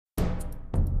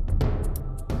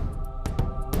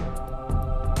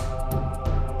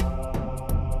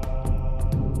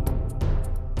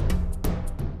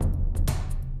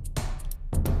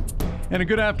And a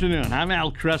good afternoon. I'm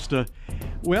Al Cresta.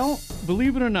 Well,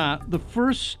 believe it or not, the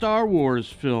first Star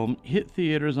Wars film hit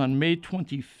theaters on May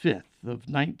 25th of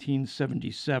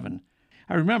 1977.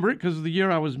 I remember it because of the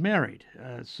year I was married,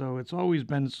 so it's always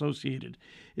been associated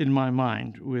in my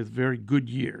mind with very good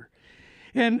year.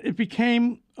 And it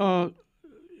became a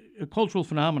cultural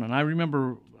phenomenon. I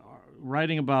remember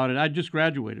writing about it. I just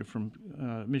graduated from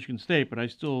Michigan State, but I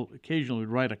still occasionally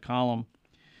would write a column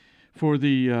for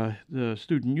the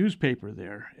student newspaper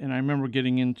there. And I remember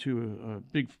getting into a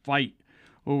big fight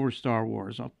over Star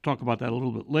Wars. I'll talk about that a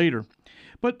little bit later.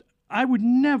 But I would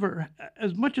never,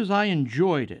 as much as I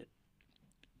enjoyed it,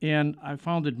 and I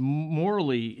found it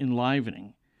morally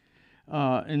enlivening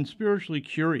and spiritually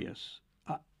curious,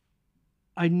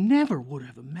 I never would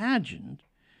have imagined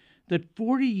that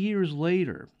 40 years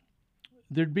later,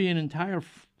 there'd be an entire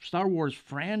Star Wars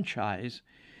franchise,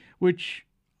 which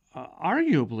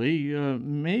arguably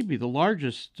may be the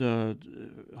largest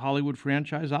Hollywood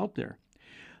franchise out there.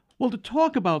 Well, to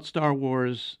talk about Star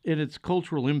Wars and its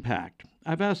cultural impact,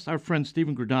 I've asked our friend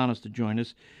Stephen Greydanus to join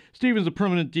us. Stephen's a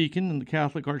permanent deacon in the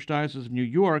Catholic Archdiocese of New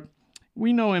York.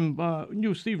 We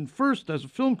knew Stephen first as a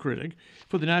film critic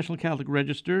for the National Catholic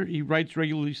Register. He writes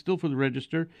regularly still for the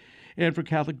Register and for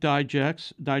Catholic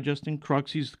Digest and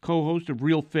Crux. He's the co-host of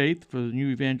Real Faith for the New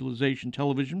Evangelization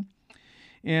Television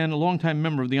and a longtime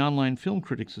member of the Online Film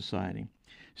Critics Society.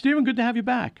 Stephen, good to have you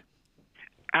back.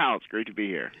 Al, it's great to be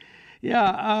here.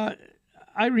 Yeah,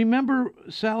 I remember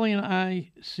Sally and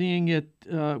I seeing it.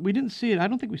 We didn't see it. I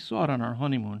don't think we saw it on our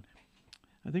honeymoon.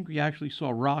 I think we actually saw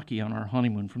Rocky on our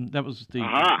honeymoon.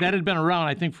 That had been around,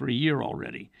 I think, for a year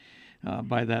already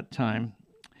by that time.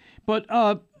 But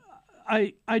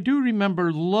I do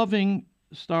remember loving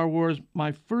Star Wars.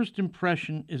 My first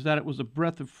impression is that it was a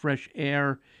breath of fresh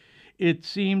air. It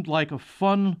seemed like a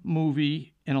fun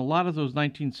movie, and a lot of those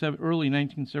early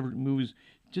 1970 movies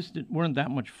just weren't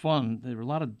that much fun. There was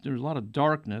a lot of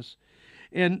darkness,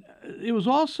 and it was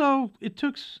also it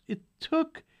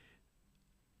took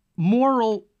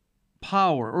moral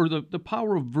power, or the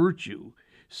power of virtue,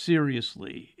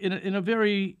 seriously in a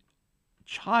very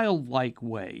childlike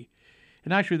way.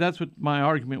 And actually, that's what my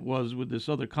argument was with this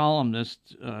other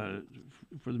columnist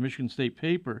for the Michigan State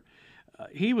paper.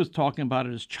 He was talking about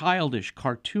it as childish,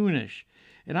 cartoonish.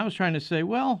 And I was trying to say,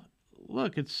 well,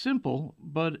 look, it's simple,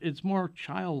 but it's more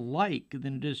childlike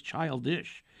than it is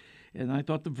childish. And I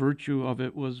thought the virtue of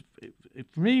it was,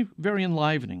 for me, very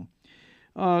enlivening.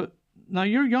 Now,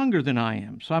 you're younger than I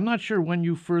am, so I'm not sure when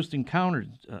you first encountered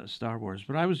Star Wars,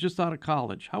 but I was just out of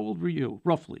college. How old were you,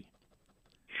 roughly?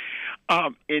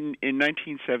 In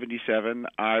 1977,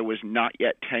 I was not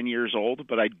yet 10 years old,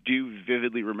 but I do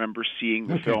vividly remember seeing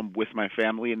the film with my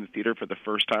family in the theater for the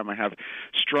first time. I have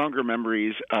stronger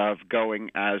memories of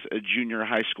going as a junior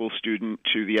high school student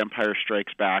to The Empire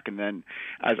Strikes Back, and then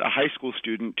as a high school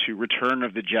student to Return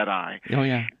of the Jedi. Oh,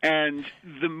 yeah. And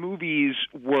the movies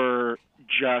were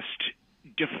just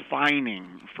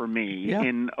defining for me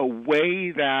in a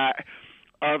way that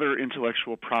other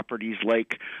intellectual properties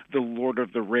like The Lord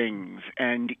of the Rings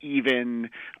and even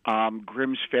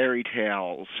Grimm's fairy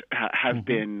tales have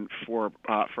been for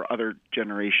other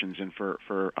generations and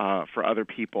for other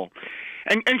people,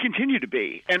 and continue to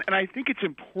be. And I think it's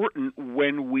important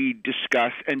when we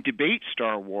discuss and debate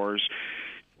Star Wars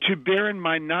to bear in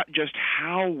mind not just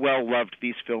how well loved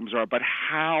these films are, but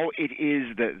how it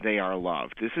is that they are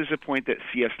loved. This is a point that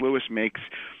C.S. Lewis makes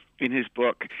in his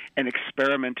book, An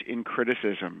Experiment in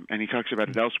Criticism, and he talks about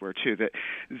it elsewhere too, that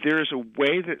there is a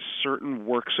way that certain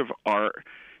works of art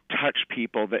touch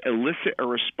people that elicit a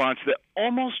response that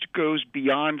almost goes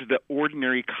beyond the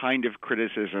ordinary kind of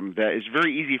criticism that is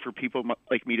very easy for people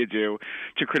like me to do,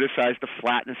 to criticize the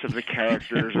flatness of the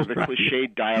characters or the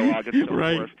cliched dialogue and so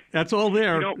forth. That's all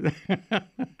there.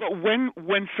 But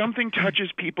when something touches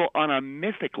people on a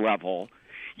mythic level,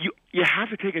 you have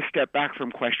to take a step back from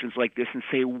questions like this and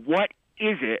say, what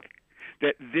is it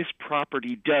that this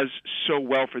property does so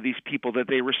well for these people that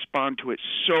they respond to it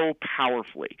so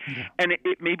powerfully? Yeah. And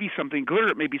it may be something good or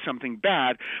it may be something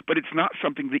bad, but it's not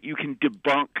something that you can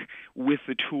debunk with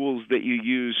the tools that you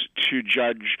use to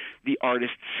judge the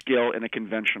artist's skill in a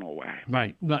conventional way.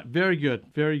 Right. Very good.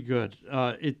 Very good.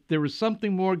 There was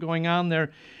something more going on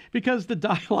there because the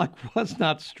dialogue was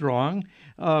not strong.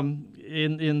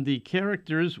 In the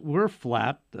characters were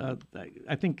flat.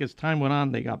 I think as time went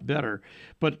on, they got better.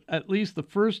 But at least the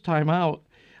first time out,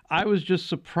 I was just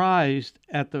surprised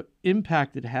at the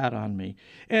impact it had on me.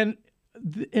 And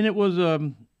it was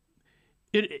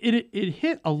it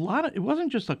hit a lot of. It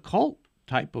wasn't just a cult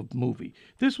type of movie.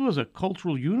 This was a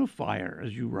cultural unifier,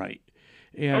 as you write.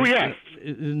 And, yes.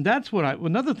 And that's what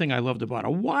another thing I loved about it.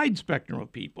 A wide spectrum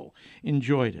of people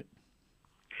enjoyed it.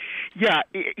 Yeah,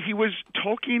 he was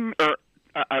Tolkien, or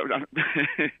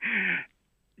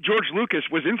George Lucas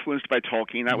was influenced by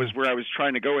Tolkien. That was where I was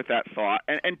trying to go with that thought.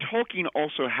 And Tolkien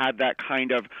also had that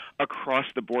kind of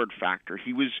across-the-board factor.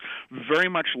 He was very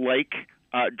much like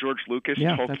George Lucas.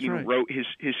 Yeah, Tolkien wrote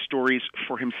his stories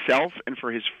for himself and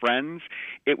for his friends.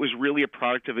 It was really a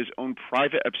product of his own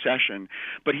private obsession,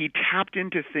 but he tapped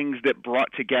into things that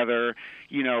brought together,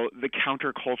 the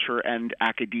counterculture and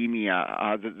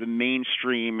academia, the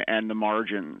mainstream and the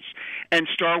margins. And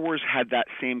Star Wars had that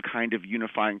same kind of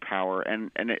unifying power,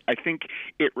 and I think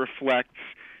it reflects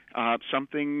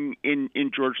something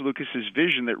in George Lucas's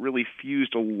vision that really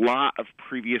fused a lot of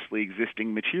previously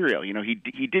existing material.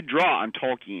 He did draw on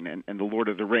Tolkien and the Lord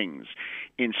of the Rings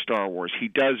in Star Wars. He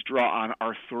does draw on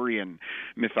Arthurian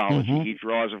mythology. Mm-hmm. He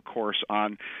draws, of course,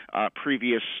 on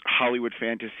previous Hollywood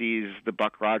fantasies, the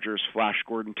Buck Rogers, Flash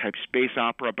Gordon type space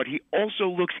opera, but he also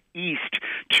looks east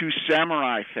to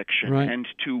samurai fiction and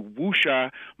to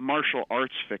wuxia martial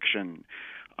arts fiction.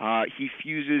 He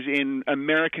fuses in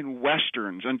American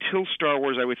Westerns. Until Star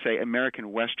Wars, I would say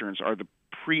American Westerns are the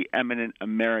preeminent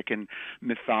American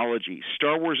mythology.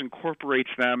 Star Wars incorporates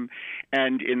them,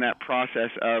 and in that process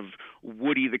of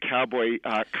Woody the cowboy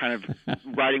kind of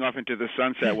riding off into the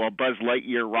sunset while Buzz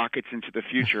Lightyear rockets into the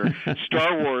future,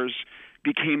 Star Wars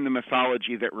became the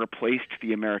mythology that replaced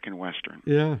the American Western.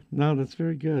 Yeah, no, that's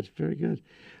very good, very good.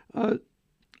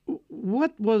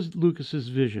 What was Lucas's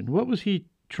vision? What was he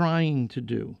trying to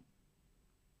do?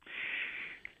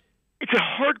 It's a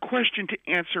hard question to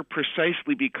answer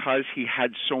precisely because he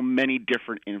had so many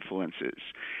different influences.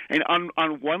 And on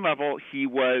one level, he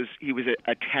was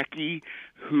a techie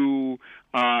who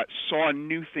saw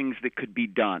new things that could be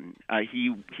done.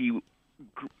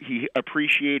 He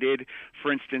appreciated,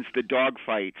 for instance, the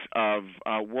dogfights of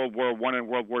World War I and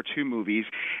World War II movies,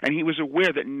 and he was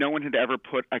aware that no one had ever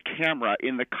put a camera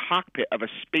in the cockpit of a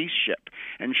spaceship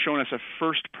and shown us a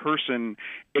first-person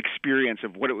experience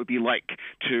of what it would be like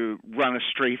to run a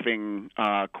strafing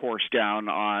course down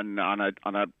on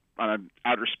an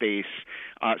outer space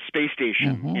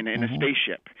station in a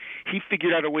spaceship. He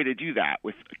figured out a way to do that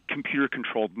with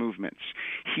computer-controlled movements.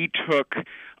 He took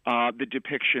the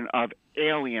depiction of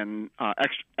alien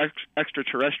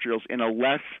extraterrestrials in a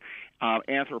less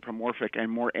anthropomorphic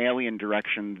and more alien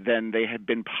direction than they had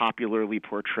been popularly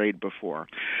portrayed before.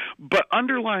 But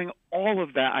underlying all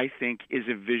of that, I think, is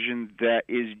a vision that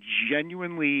is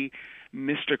genuinely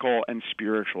mystical and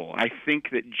spiritual. I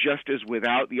think that just as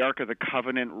without the Ark of the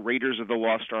Covenant, Raiders of the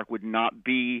Lost Ark would not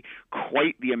be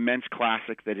quite the immense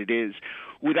classic that it is,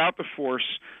 without the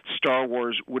Force, Star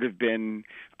Wars would have been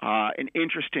an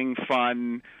interesting,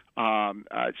 fun,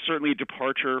 certainly a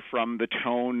departure from the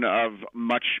tone of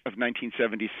much of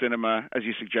 1970s cinema, as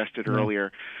you suggested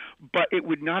earlier, but it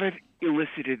would not have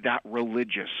elicited that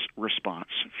religious response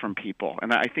from people.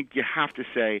 And I think you have to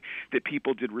say that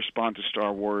people did respond to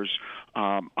Star Wars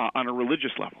on a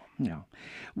religious level. Yeah.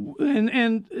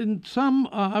 And some,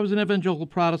 I was an evangelical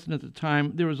Protestant at the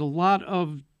time, there was a lot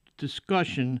of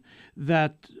discussion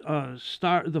that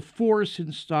the Force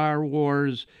in Star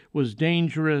Wars was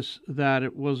dangerous, that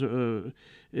it was an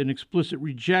explicit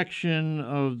rejection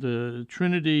of the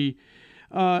Trinity,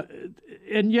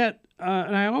 and yet,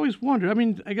 and I always wonder, I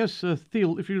mean, I guess if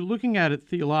you're looking at it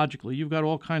theologically, you've got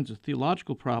all kinds of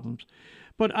theological problems,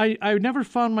 but I never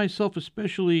found myself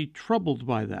especially troubled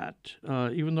by that,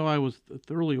 even though I was a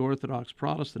thoroughly Orthodox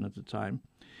Protestant at the time.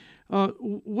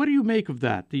 What do you make of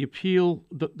that? The appeal,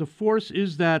 the Force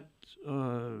is that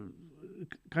kind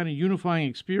of unifying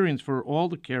experience for all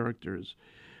the characters,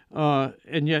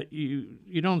 and yet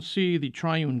you don't see the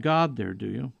triune God there, do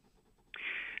you?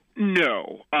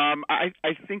 No.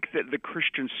 I think that the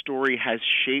Christian story has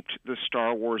shaped the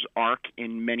Star Wars arc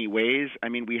in many ways. I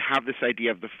mean, we have this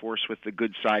idea of the Force with the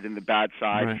good side and the bad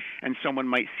side, and someone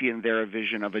might see in there a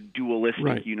vision of a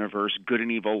dualistic universe, good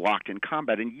and evil locked in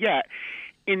combat, and yet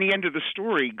in the end of the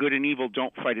story, good and evil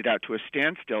don't fight it out to a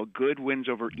standstill. Good wins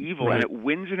over evil, and it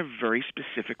wins in a very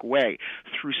specific way,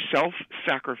 through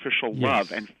self-sacrificial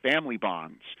love and family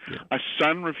bonds. Yeah. A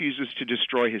son refuses to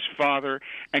destroy his father,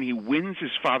 and he wins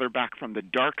his father back from the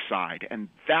dark side, and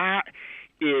that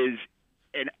is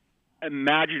an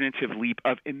imaginative leap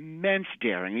of immense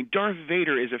daring. I mean, Darth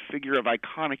Vader is a figure of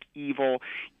iconic evil,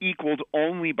 equaled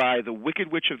only by the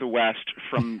Wicked Witch of the West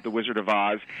from The Wizard of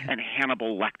Oz and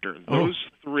Hannibal Lecter. Those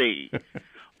three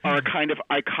are a kind of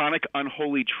iconic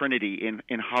unholy trinity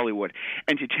in Hollywood.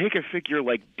 And to take a figure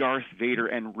like Darth Vader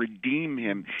and redeem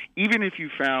him, even if you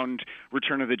found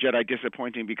Return of the Jedi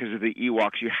disappointing because of the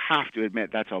Ewoks, you have to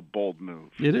admit that's a bold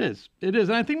move. It is. It is.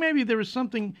 And I think maybe there was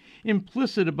something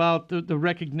implicit about the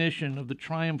recognition of the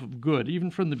triumph of good.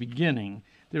 Even from the beginning,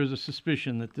 there was a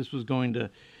suspicion that this was going to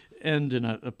end in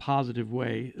a positive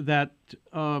way, that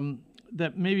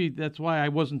maybe that's why I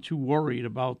wasn't too worried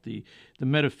about the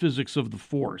metaphysics of the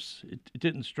Force. It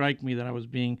didn't strike me that I was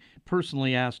being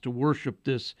personally asked to worship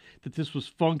this, that this was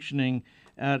functioning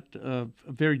at a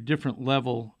very different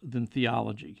level than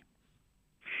theology.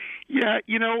 Yeah,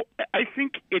 I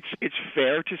think it's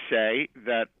fair to say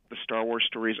that the Star Wars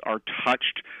stories are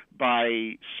touched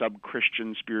by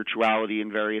sub-Christian spirituality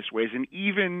in various ways, and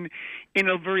even in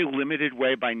a very limited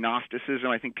way by Gnosticism.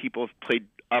 I think people have played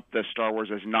up the Star Wars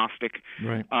as Gnostic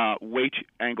right.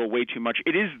 Angle way too much.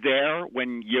 It is there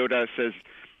when Yoda says,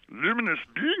 "Luminous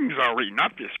beings are we,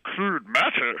 not this crude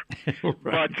matter."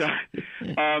 Right.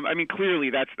 But I mean,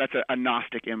 clearly that's a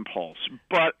Gnostic impulse.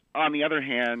 But on the other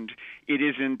hand, it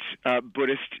isn't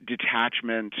Buddhist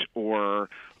detachment or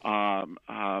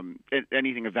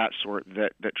anything of that sort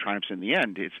that triumphs in the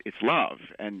end. It's love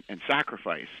and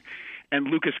sacrifice. And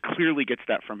Lucas clearly gets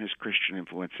that from his Christian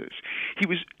influences. He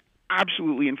was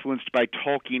absolutely influenced by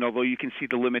Tolkien, although you can see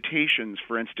the limitations,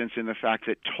 for instance, in the fact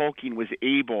that Tolkien was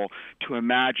able to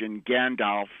imagine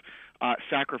Gandalf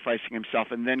sacrificing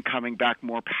himself and then coming back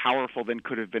more powerful than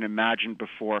could have been imagined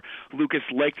before. Lucas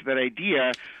liked that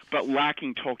idea, but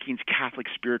lacking Tolkien's Catholic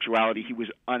spirituality, he was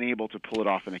unable to pull it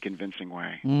off in a convincing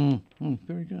way.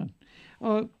 Very good.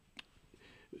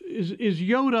 Is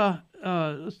Yoda,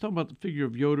 let's talk about the figure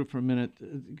of Yoda for a minute,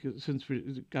 since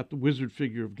we've got the wizard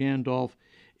figure of Gandalf.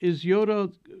 Is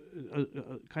Yoda a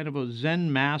kind of a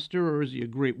Zen master, or is he a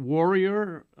great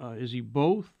warrior? Is he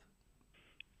both?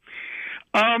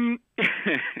 Well,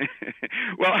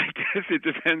 I guess it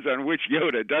depends on which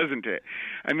Yoda, doesn't it?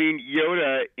 I mean,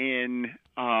 Yoda in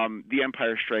The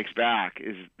Empire Strikes Back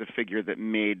is the figure that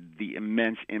made the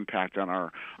immense impact on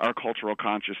our cultural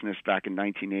consciousness back in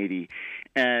 1980.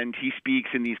 And he speaks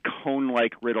in these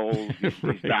cone-like riddles,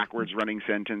 these backwards running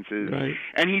sentences. Right.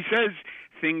 And he says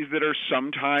things that are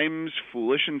sometimes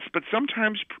foolish, but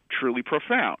sometimes truly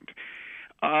profound.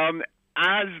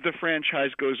 As the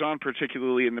franchise goes on,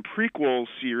 particularly in the prequel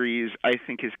series, I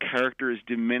think his character is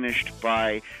diminished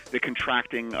by the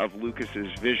contracting of Lucas's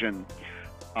vision.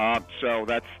 So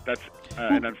that's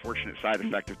an unfortunate side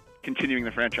effect of continuing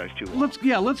the franchise too long.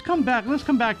 Let's come back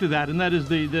to that, and that is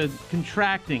the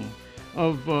contracting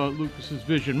of Lucas's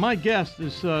vision. My guest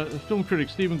is film critic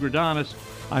Stephen Greydanus.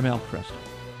 I'm Al Kresta.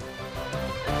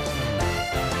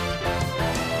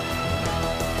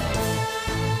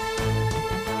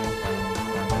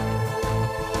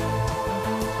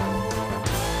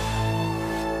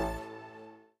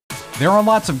 There are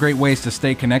lots of great ways to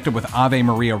stay connected with Ave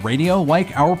Maria Radio,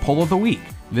 like our Poll of the Week.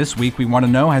 This week we want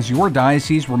to know, has your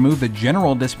diocese removed the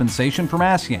general dispensation for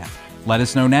Mass yet? Let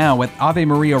us know now at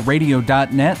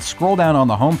AveMariaRadio.net. Scroll down on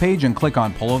the homepage and click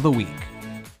on Poll of the Week.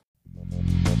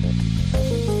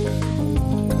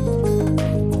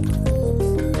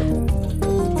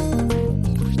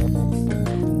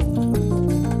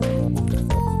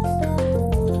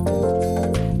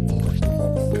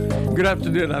 Good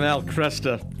afternoon, I'm Al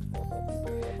Kresta.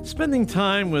 Spending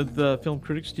time with film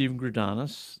critic Stephen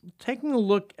Greydanus, taking a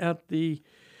look at the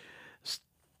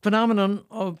phenomenon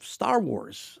of Star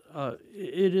Wars.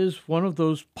 It is one of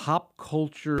those pop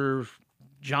culture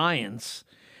giants,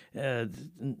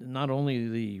 not only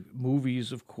the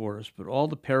movies, of course, but all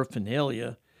the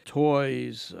paraphernalia,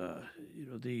 toys,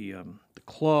 the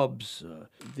clubs,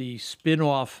 the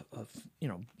spin-off of,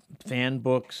 fan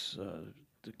books,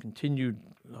 the continued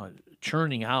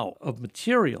churning out of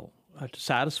material to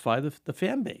satisfy the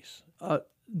fan base.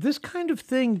 This kind of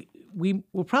thing,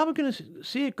 we're probably going to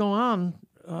see it go on.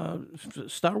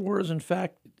 Star Wars, in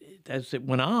fact, as it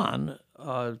went on,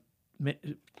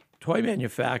 toy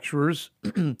manufacturers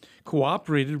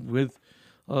cooperated with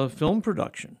film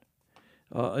production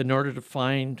in order to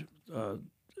find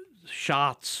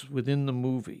shots within the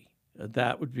movie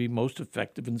that would be most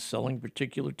effective in selling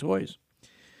particular toys.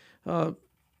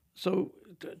 So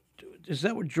is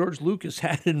that what George Lucas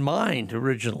had in mind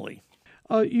originally?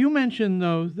 You mentioned,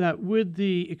 though, that with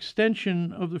the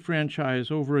extension of the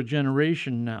franchise over a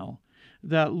generation now,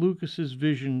 that Lucas's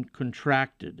vision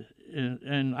contracted.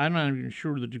 And I'm not even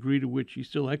sure the degree to which he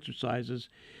still exercises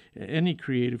any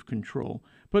creative control.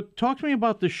 But talk to me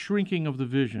about the shrinking of the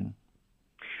vision.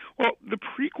 Well, the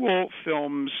prequel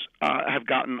films have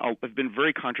been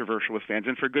very controversial with fans,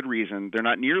 and for good reason. They're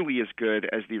not nearly as good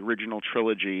as the original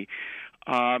trilogy.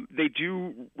 They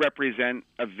do represent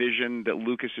a vision that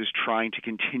Lucas is trying to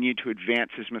continue to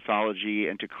advance his mythology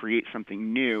and to create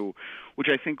something new, which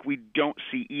I think we don't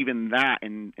see even that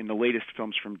in the latest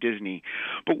films from Disney.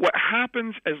 But what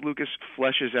happens as Lucas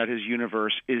fleshes out his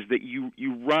universe is that you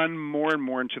run more and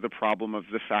more into the problem of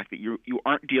the fact that you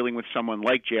aren't dealing with someone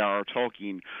like J.R.R.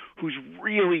 Tolkien, who's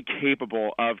really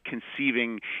capable of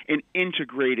conceiving an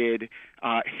integrated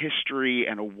history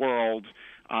and a world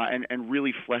and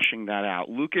really fleshing that out.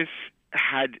 Lucas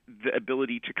had the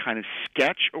ability to kind of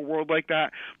sketch a world like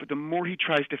that, but the more he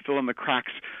tries to fill in the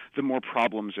cracks, the more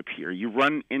problems appear. You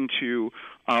run into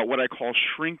what I call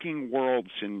shrinking world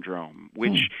syndrome,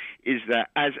 which is that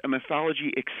as a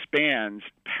mythology expands,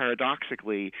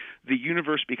 paradoxically, the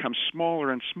universe becomes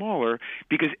smaller and smaller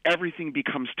because everything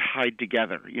becomes tied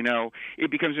together. You know,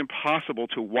 it becomes impossible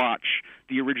to watch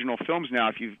the original films now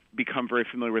if you've become very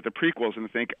familiar with the prequels and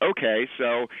think, okay,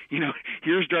 so, you know,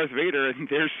 here's Darth Vader and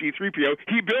there's C-3PO.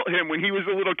 He built him when he was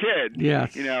a little kid.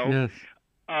 Yes. You know. Yes.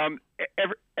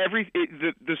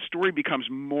 The story becomes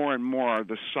more and more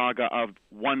the saga of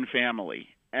one family,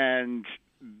 and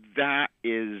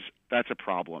that's a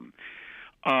problem.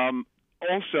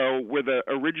 Also, where the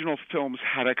original films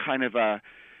had a kind of a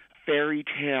fairy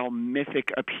tale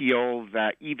mythic appeal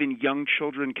that even young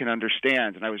children can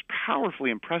understand, and I was powerfully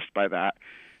impressed by that,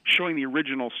 showing the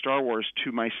original Star Wars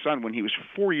to my son when he was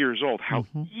 4 years old, how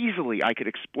easily I could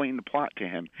explain the plot to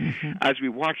him as we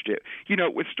watched it. You know,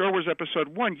 with Star Wars Episode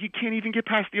 1, you can't even get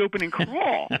past the opening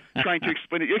crawl trying to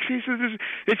explain it. He says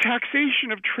the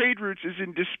taxation of trade routes is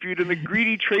in dispute, and the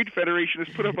greedy Trade Federation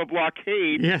has put up a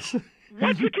blockade. Yes.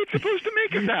 What's the kid supposed to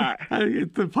make of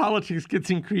that? The politics gets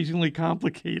increasingly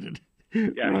complicated.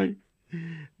 Yeah. Right.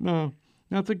 No,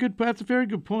 that's a very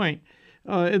good point.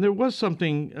 And there was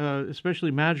something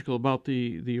especially magical about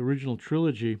the original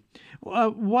trilogy.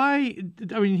 Why?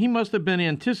 I mean, he must have been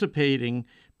anticipating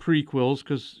prequels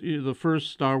because the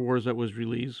first Star Wars that was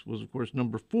released was, of course,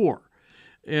 number 4.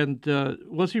 And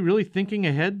was he really thinking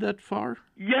ahead that far?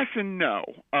 Yes and no.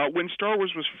 When Star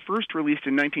Wars was first released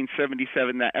in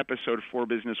 1977, that Episode 4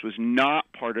 business was not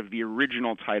part of the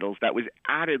original titles. That was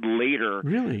added later.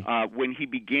 Really? When he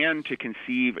began to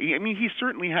conceive. I mean, he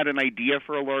certainly had an idea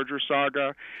for a larger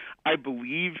saga. I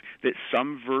believe that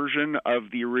some version of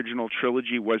the original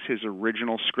trilogy was his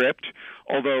original script,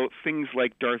 although things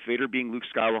like Darth Vader being Luke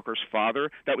Skywalker's father,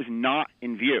 that was not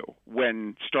in view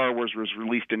when Star Wars was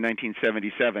released in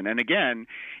 1977. And again,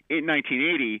 in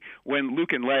 1980, when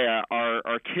Luke and Leia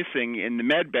are kissing in the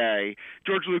med bay,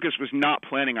 George Lucas was not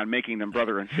planning on making them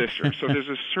brother and sister. So there's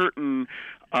a certain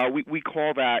we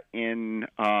call that in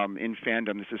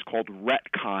fandom. This is called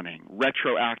retconning,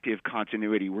 retroactive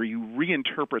continuity, where you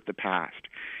reinterpret the past.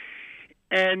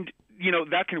 And you know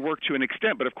that can work to an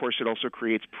extent, but of course it also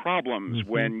creates problems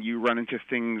when you run into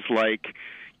things like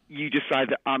you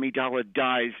decide that Amidala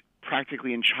dies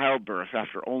practically in childbirth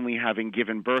after only having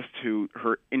given birth to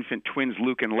her infant twins,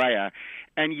 Luke and Leia,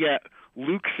 and yet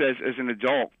Luke says as an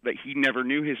adult that he never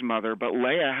knew his mother, but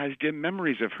Leia has dim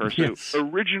memories of her. Yes. So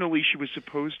originally she was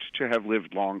supposed to have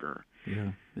lived longer.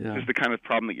 Yeah. This is the kind of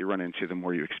problem that you run into the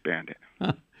more you expand it.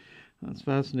 That's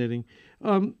fascinating.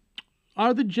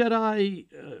 Are the Jedi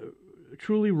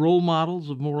truly role models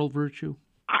of moral virtue?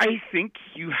 I think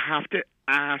you have to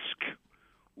ask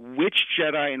which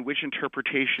Jedi and which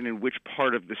interpretation in which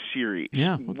part of the series.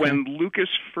 Yeah, okay. When Lucas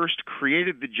first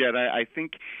created the Jedi, I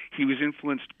think he was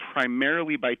influenced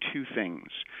primarily by two things.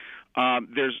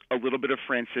 There's a little bit of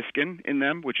Franciscan in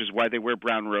them, which is why they wear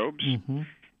brown robes,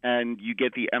 and you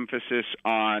get the emphasis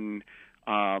on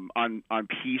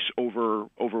peace over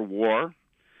war,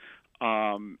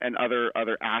 and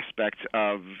other aspects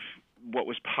of what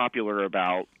was popular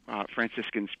about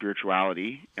Franciscan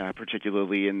spirituality,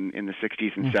 particularly in the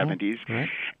 60s and 70s. Right.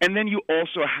 And then you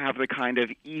also have the kind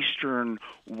of Eastern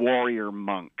warrior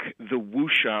monk, the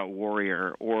wuxia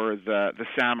warrior, or the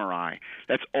samurai.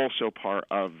 That's also part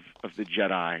of the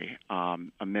Jedi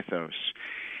a mythos.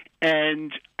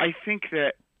 And I think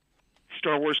that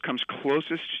Star Wars comes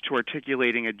closest to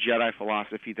articulating a Jedi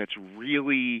philosophy that's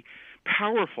really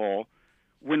powerful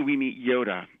when we meet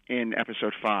Yoda in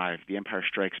Episode 5, The Empire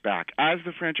Strikes Back. As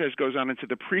the franchise goes on into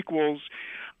the prequels,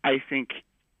 I think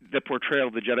the portrayal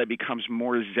of the Jedi becomes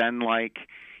more Zen-like.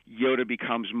 Yoda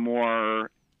becomes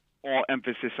more all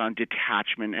emphasis on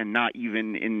detachment, and not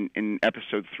even in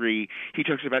episode 3, he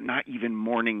talks about not even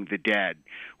mourning the dead,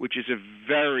 which is a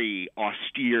very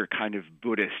austere kind of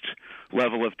Buddhist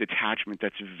level of detachment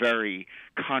that's very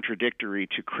contradictory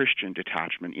to Christian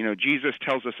detachment. You know, Jesus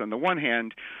tells us on the one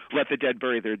hand, let the dead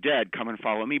bury their dead, come and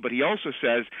follow me, but he also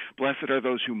says, blessed are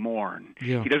those who mourn.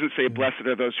 Yeah. He doesn't say, blessed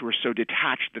are those who are so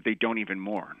detached that they don't even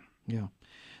mourn. Yeah.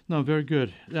 No, very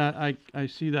good. I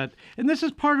see that, and this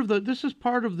is part of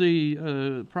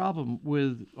the problem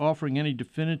with offering any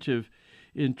definitive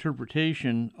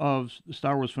interpretation of the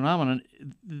Star Wars phenomenon.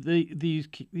 These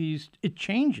it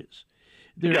changes.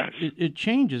 Yes. It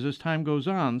changes as time goes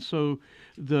on. So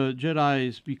the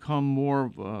Jedi's become more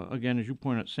of, again, as you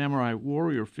point out, samurai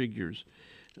warrior figures.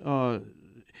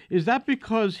 Is that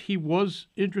because he was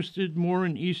interested more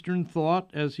in Eastern thought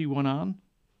as he went on?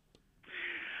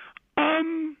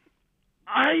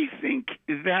 I think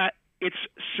that it's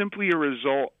simply a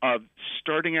result of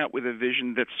starting out with a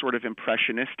vision that's sort of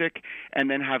impressionistic and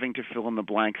then having to fill in the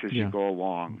blanks as you go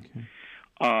along.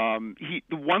 Okay.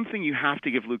 The one thing you have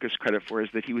to give Lucas credit for is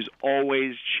that he was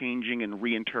always changing and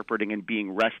reinterpreting and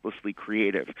being restlessly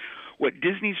creative. What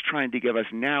Disney's trying to give us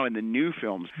now in the new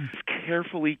films is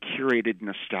carefully curated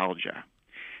nostalgia.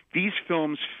 These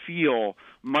films feel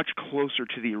much closer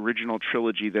to the original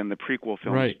trilogy than the prequel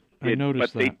films. Right, I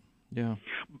noticed that. Yeah.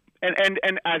 And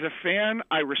as a fan,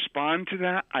 I respond to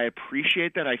that. I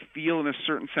appreciate that. I feel in a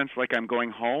certain sense like I'm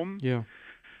going home. Yeah.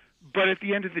 But at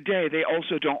the end of the day, they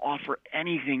also don't offer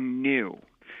anything new.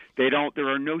 There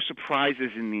are no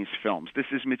surprises in these films. This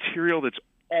is material that's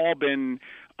all been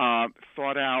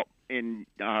thought out in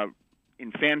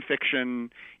fan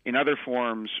fiction, in other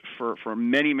forms for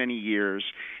many, many years,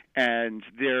 and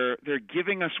they're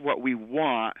giving us what we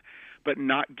want, but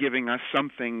not giving us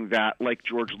something that, like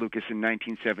George Lucas in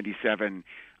 1977,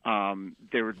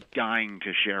 they were dying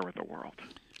to share with the world.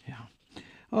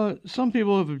 Yeah. Some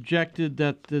people have objected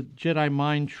that the Jedi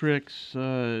mind tricks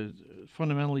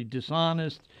fundamentally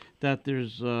dishonest, that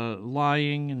there's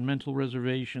lying and mental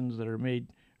reservations that are made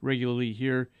regularly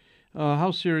here.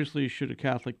 How seriously should a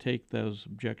Catholic take those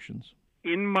objections?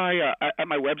 In my at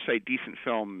my website, Decent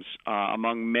Films,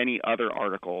 among many other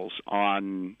articles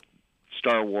on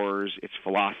Star Wars, its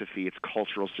philosophy, its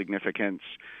cultural significance,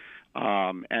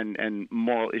 and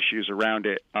moral issues around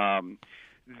it,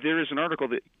 there is an article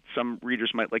that some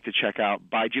readers might like to check out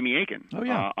by Jimmy Akin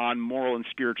on moral and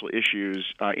spiritual issues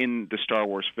in the Star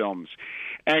Wars films,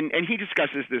 and he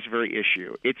discusses this very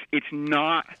issue. It's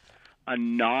not a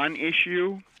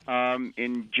non-issue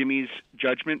in Jimmy's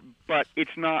judgment, but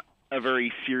it's not a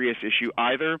very serious issue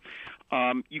either.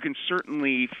 You can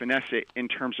certainly finesse it in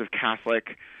terms of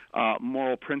Catholic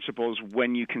moral principles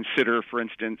when you consider, for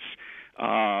instance,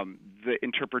 the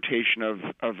interpretation of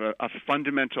a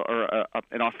fundamental or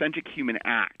an authentic human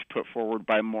act put forward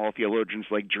by moral theologians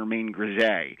like Germain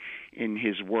Grisey in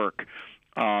his work,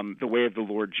 The Way of the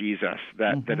Lord Jesus,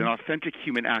 that an authentic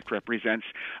human act represents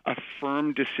a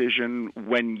firm decision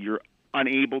when you're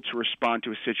unable to respond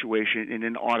to a situation in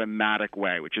an automatic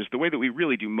way, which is the way that we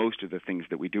really do most of the things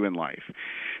that we do in life.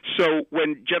 So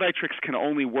when Jedi tricks can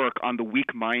only work on the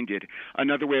weak-minded,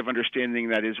 another way of understanding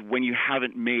that is when you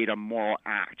haven't made a moral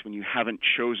act, when you haven't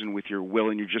chosen with your will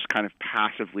and you're just kind of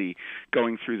passively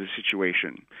going through the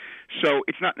situation. So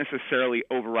it's not necessarily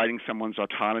overriding someone's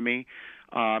autonomy.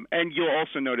 And you'll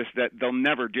also notice that they'll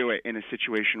never do it in a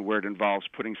situation where it involves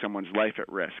putting someone's life at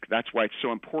risk. That's why it's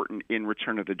so important in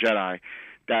Return of the Jedi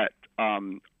that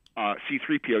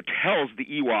C-3PO tells the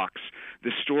Ewoks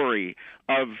the story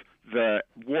of the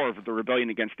war of the rebellion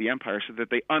against the Empire so that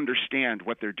they understand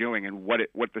what they're doing and what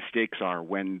the stakes are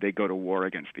when they go to war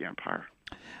against the Empire.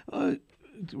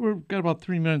 We've got about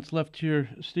 3 minutes left here,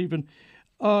 Stephen.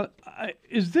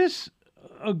 Is this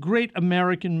a great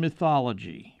American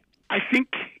mythology? I think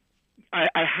I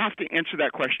have to answer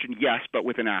that question yes, but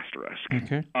with an asterisk.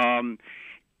 Okay.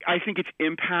 I think its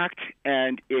impact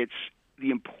and its the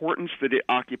importance that it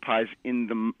occupies in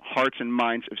the hearts and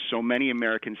minds of so many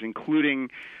Americans,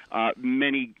 including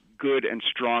many good and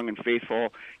strong and faithful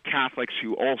Catholics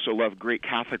who also love great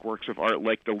Catholic works of art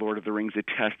like The Lord of the Rings,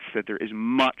 attests that there is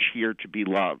much here to be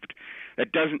loved.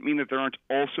 That doesn't mean that there aren't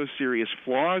also serious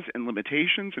flaws and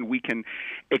limitations, and we can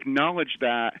acknowledge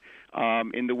that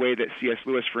in the way that C.S.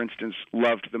 Lewis, for instance,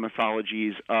 loved the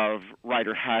mythologies of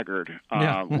Rider Haggard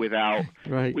without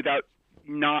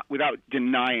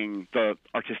denying the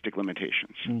artistic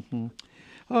limitations.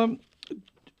 Mm-hmm.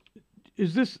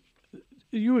 Is this?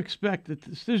 You expect that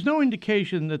there's no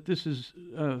indication that this is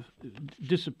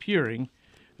disappearing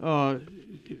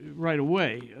right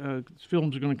away.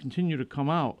 Films are going to continue to come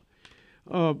out.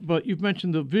 but you've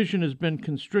mentioned the vision has been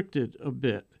constricted a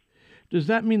bit. Does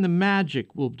that mean the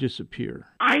magic will disappear?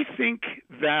 I think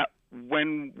that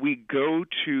when we go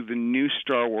to the new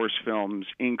Star Wars films,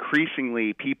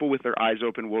 increasingly people with their eyes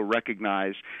open will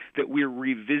recognize that we're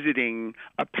revisiting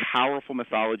a powerful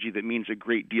mythology that means a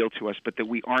great deal to us, but that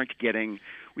we aren't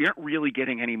really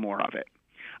getting any more of it.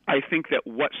 I think that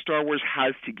what Star Wars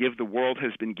has to give the world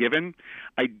has been given.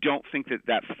 I don't think that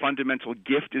that fundamental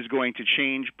gift is going to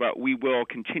change, but we will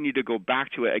continue to go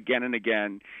back to it again and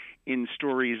again in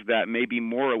stories that may be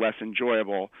more or less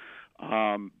enjoyable.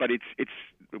 But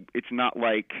it's not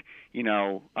like,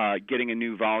 getting a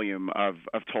new volume of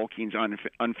Tolkien's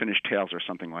unfinished tales or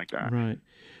something like that.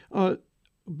 Right.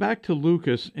 Back to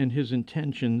Lucas and his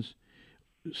intentions.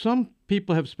 Some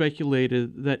people have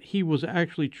speculated that he was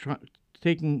actually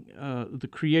taking the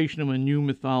creation of a new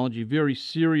mythology very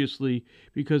seriously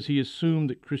because he assumed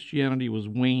that Christianity was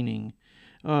waning.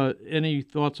 Any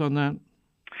thoughts on that?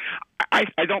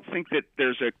 I don't think that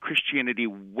there's a Christianity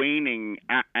waning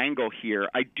angle here.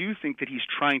 I do think that he's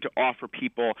trying to offer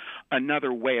people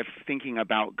another way of thinking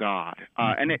about God,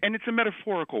 and it's a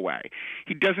metaphorical way.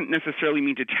 He doesn't necessarily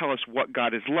mean to tell us what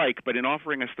God is like, but in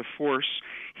offering us the Force,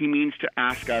 he means to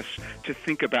ask us to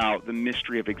think about the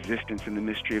mystery of existence and the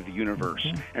mystery of the universe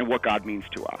and what God means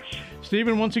to us.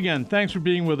 Stephen, once again, thanks for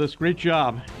being with us. Great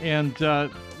job. And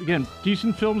again,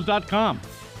 decentfilms.com,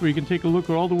 where you can take a look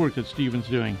at all the work that Stephen's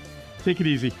doing. Take it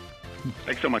easy.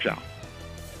 Thanks so much, Al.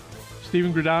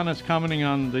 Stephen Greydanus commenting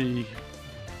on the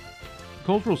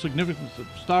cultural significance of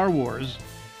Star Wars.